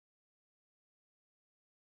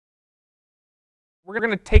We're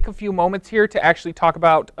going to take a few moments here to actually talk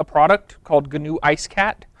about a product called GNU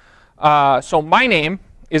IceCat. So my name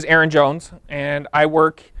is Aaron Jones, and I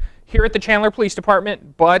work here at the Chandler Police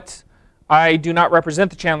Department, but I do not represent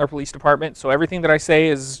the Chandler Police Department, so everything that I say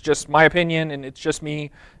is just my opinion, and it's just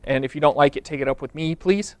me, and if you don't like it, take it up with me,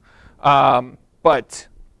 please. But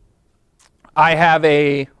I have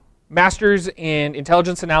a master's in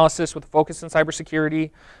intelligence analysis with a focus in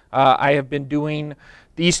cybersecurity. I have been doing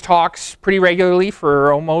these talks pretty regularly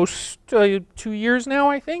for almost 2 years now,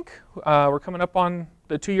 I think. We're coming up on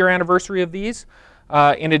the 2-year anniversary of these.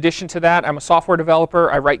 In addition to that, I'm a software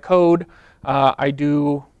developer. I write code. I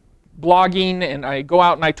do blogging, and I go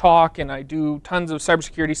out and I talk, and I do tons of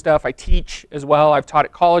cybersecurity stuff. I teach as well. I've taught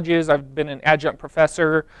at colleges. I've been an adjunct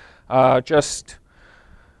professor. I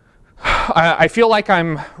feel like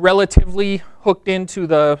I'm relatively hooked into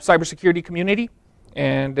the cybersecurity community.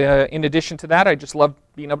 And in addition to that, I just love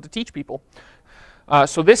being able to teach people.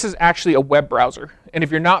 So this is actually a web browser. And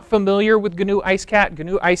if you're not familiar with GNU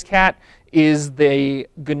IceCat is the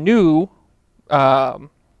GNU, I'm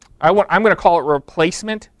going to call it a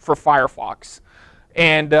replacement for Firefox.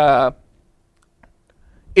 And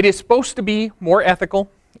it is supposed to be more ethical.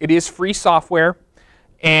 It is free software.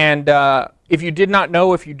 And if you did not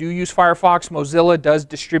know, if you do use Firefox, Mozilla does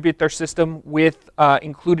distribute their system with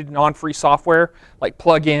included non-free software, like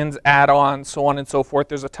plugins, add-ons, so on and so forth.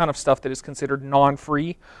 There's a ton of stuff that is considered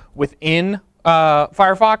non-free within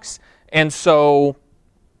Firefox. And so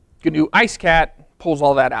GNU IceCat pulls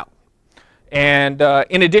all that out. And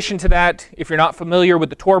in addition to that, if you're not familiar with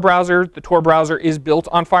the Tor browser is built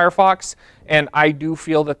on Firefox. And I do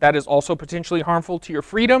feel that that is also potentially harmful to your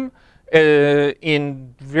freedom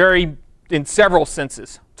in several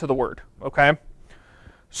senses to the word, okay?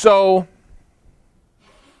 So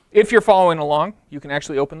if you're following along, you can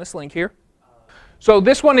actually open this link here. So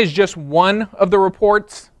this one is just one of the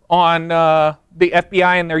reports on the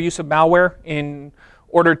FBI and their use of malware in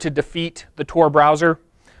order to defeat the Tor browser.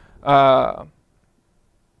 I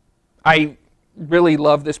really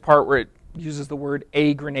love this part where it uses the word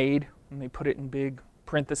 "a grenade," and they put it in big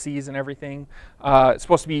parentheses and everything. It's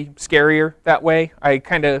supposed to be scarier that way.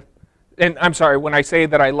 And I'm sorry, when I say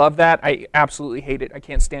that I love that, I absolutely hate it. I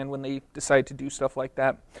can't stand when they decide to do stuff like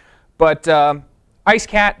that. But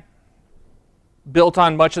IceCat built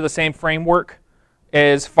on much of the same framework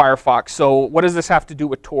as Firefox. So what does this have to do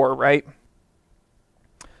with Tor, right?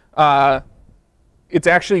 It's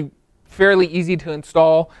actually fairly easy to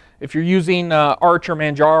install. If you're using Arch or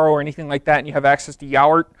Manjaro or anything like that and you have access to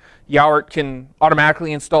Yourt, Yourt can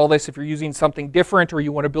automatically install this. If you're using something different or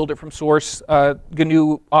you want to build it from source,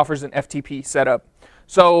 GNU offers an FTP setup.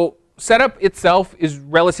 So setup itself is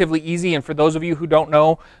relatively easy, and for those of you who don't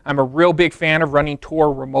know, I'm a real big fan of running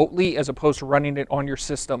Tor remotely as opposed to running it on your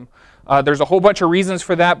system. There's a whole bunch of reasons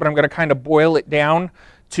for that, but I'm going to kind of boil it down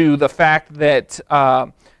to the fact that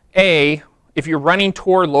if you're running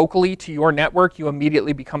Tor locally to your network, you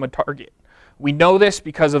immediately become a target. We know this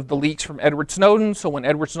because of the leaks from Edward Snowden. So when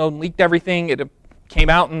Edward Snowden leaked everything, it came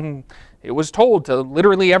out and it was told to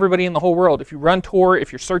literally everybody in the whole world, if you run Tor,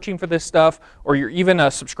 if you're searching for this stuff, or you're even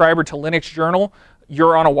a subscriber to Linux Journal,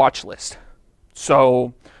 you're on a watch list.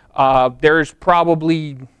 So there's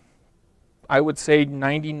probably, I would say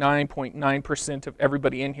 99.9% of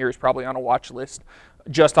everybody in here is probably on a watch list,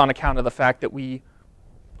 just on account of the fact that we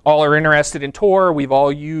all are interested in Tor. We've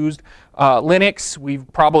all used Linux.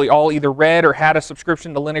 We've probably all either read or had a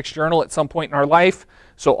subscription to Linux Journal at some point in our life.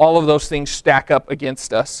 So all of those things stack up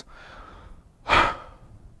against us.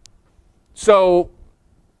 So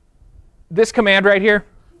this command right here,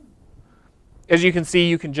 as you can see,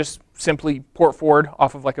 you can just simply port forward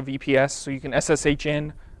off of like a VPS. So you can SSH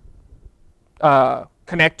in,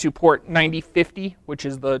 connect to port 9050, which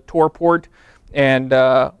is the Tor port, and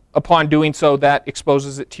upon doing so, that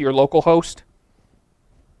exposes it to your local host.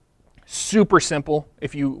 Super simple.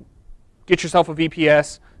 If you get yourself a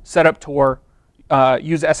VPS, set up Tor,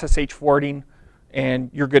 use SSH forwarding, and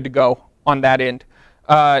you're good to go on that end.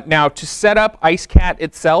 Now, to set up IceCat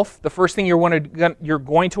itself, the first thing you're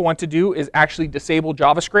going to want to do is actually disable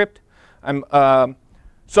JavaScript.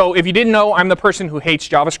 So if you didn't know, I'm the person who hates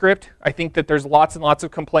JavaScript. I think that there's lots and lots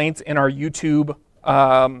of complaints in our YouTube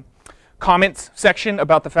comments section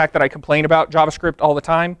about the fact that I complain about JavaScript all the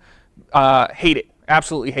time. Hate it.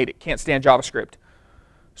 Absolutely hate it. Can't stand JavaScript.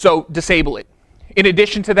 So disable it. In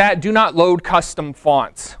addition to that, do not load custom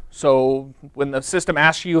fonts. So when the system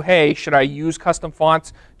asks you, hey, should I use custom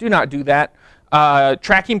fonts? Do not do that.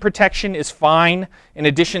 Tracking protection is fine. In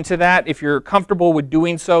addition to that, if you're comfortable with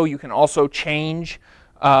doing so, you can also change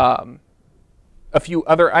a few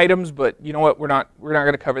other items, but you know what? We're not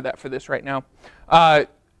going to cover that for this right now.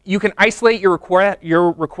 You can isolate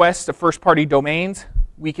your requests to first-party domains.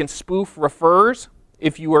 We can spoof refers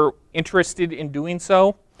if you are interested in doing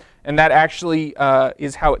so, and that actually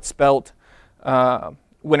is how it's spelt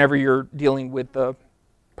whenever you're dealing with the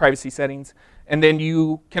privacy settings. And then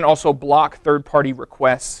you can also block third-party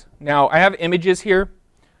requests. Now, I have images here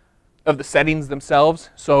of the settings themselves.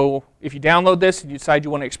 So if you download this and you decide you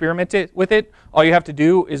want to experiment with it, all you have to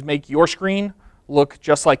do is make your screen look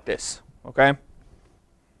just like this, okay?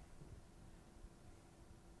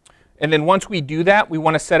 And then once we do that, we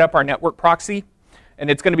want to set up our network proxy. And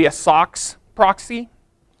it's going to be a SOCKS proxy.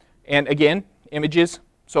 And again, images.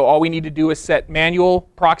 So all we need to do is set manual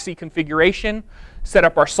proxy configuration, set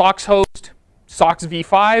up our SOCKS host, SOCKS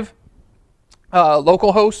v5,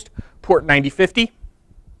 localhost, port 9050.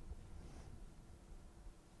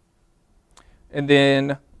 And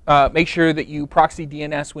then make sure that you proxy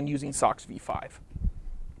DNS when using SOCKS v5.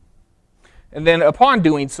 And then upon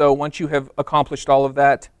doing so, once you have accomplished all of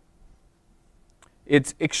that,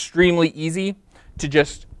 it's extremely easy to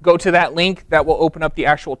just go to that link. That will open up the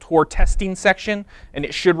actual Tor testing section, and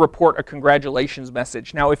it should report a congratulations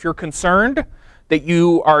message. Now, if you're concerned that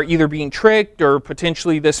you are either being tricked or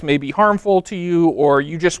potentially this may be harmful to you, or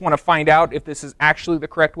you just want to find out if this is actually the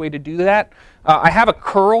correct way to do that, I have a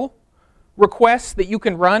curl request that you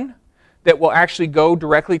can run that will actually go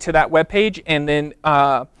directly to that web page, and then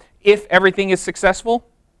if everything is successful,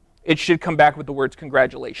 it should come back with the words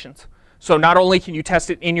congratulations. So not only can you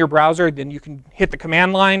test it in your browser, then you can hit the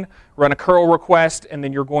command line, run a curl request, and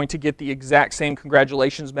then you're going to get the exact same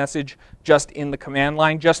congratulations message just in the command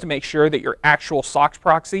line, just to make sure that your actual SOCKS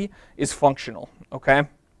proxy is functional, okay?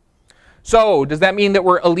 So does that mean that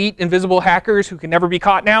we're elite invisible hackers who can never be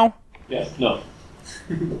caught now? Yes, no.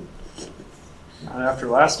 Not after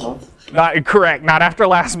last month. Not correct, not after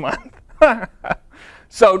last month.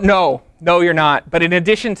 So no, you're not. But in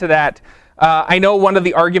addition to that, I know one of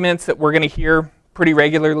the arguments that we're going to hear pretty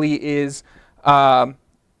regularly is,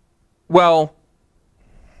 well,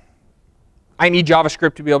 I need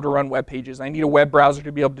JavaScript to be able to run web pages. I need a web browser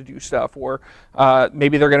to be able to do stuff. Or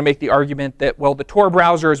maybe they're going to make the argument that, well, the Tor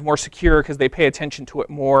browser is more secure because they pay attention to it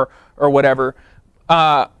more or whatever.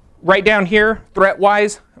 Right down here,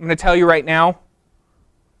 threat-wise, I'm going to tell you right now,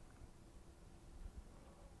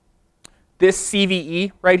 this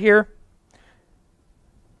CVE right here,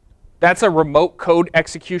 that's a remote code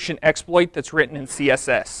execution exploit that's written in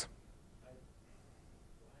CSS.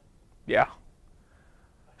 Yeah.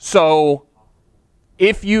 So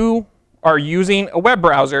if you are using a web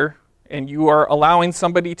browser and you are allowing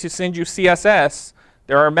somebody to send you CSS,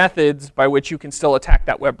 there are methods by which you can still attack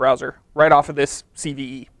that web browser right off of this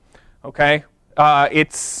CVE. Okay?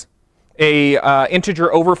 It's a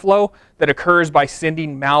integer overflow that occurs by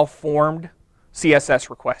sending malformed CSS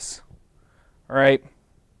requests. All right?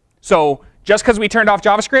 So just because we turned off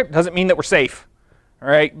JavaScript doesn't mean that we're safe. All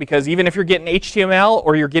right? Because even if you're getting HTML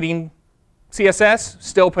or you're getting CSS,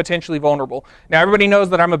 still potentially vulnerable. Now, everybody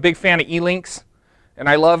knows that I'm a big fan of eLinks, and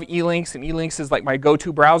I love eLinks, and eLinks is like my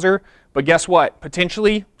go-to browser. But guess what?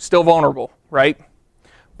 Potentially still vulnerable, right?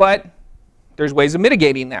 But there's ways of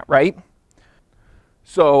mitigating that, right?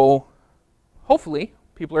 So hopefully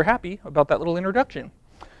people are happy about that little introduction.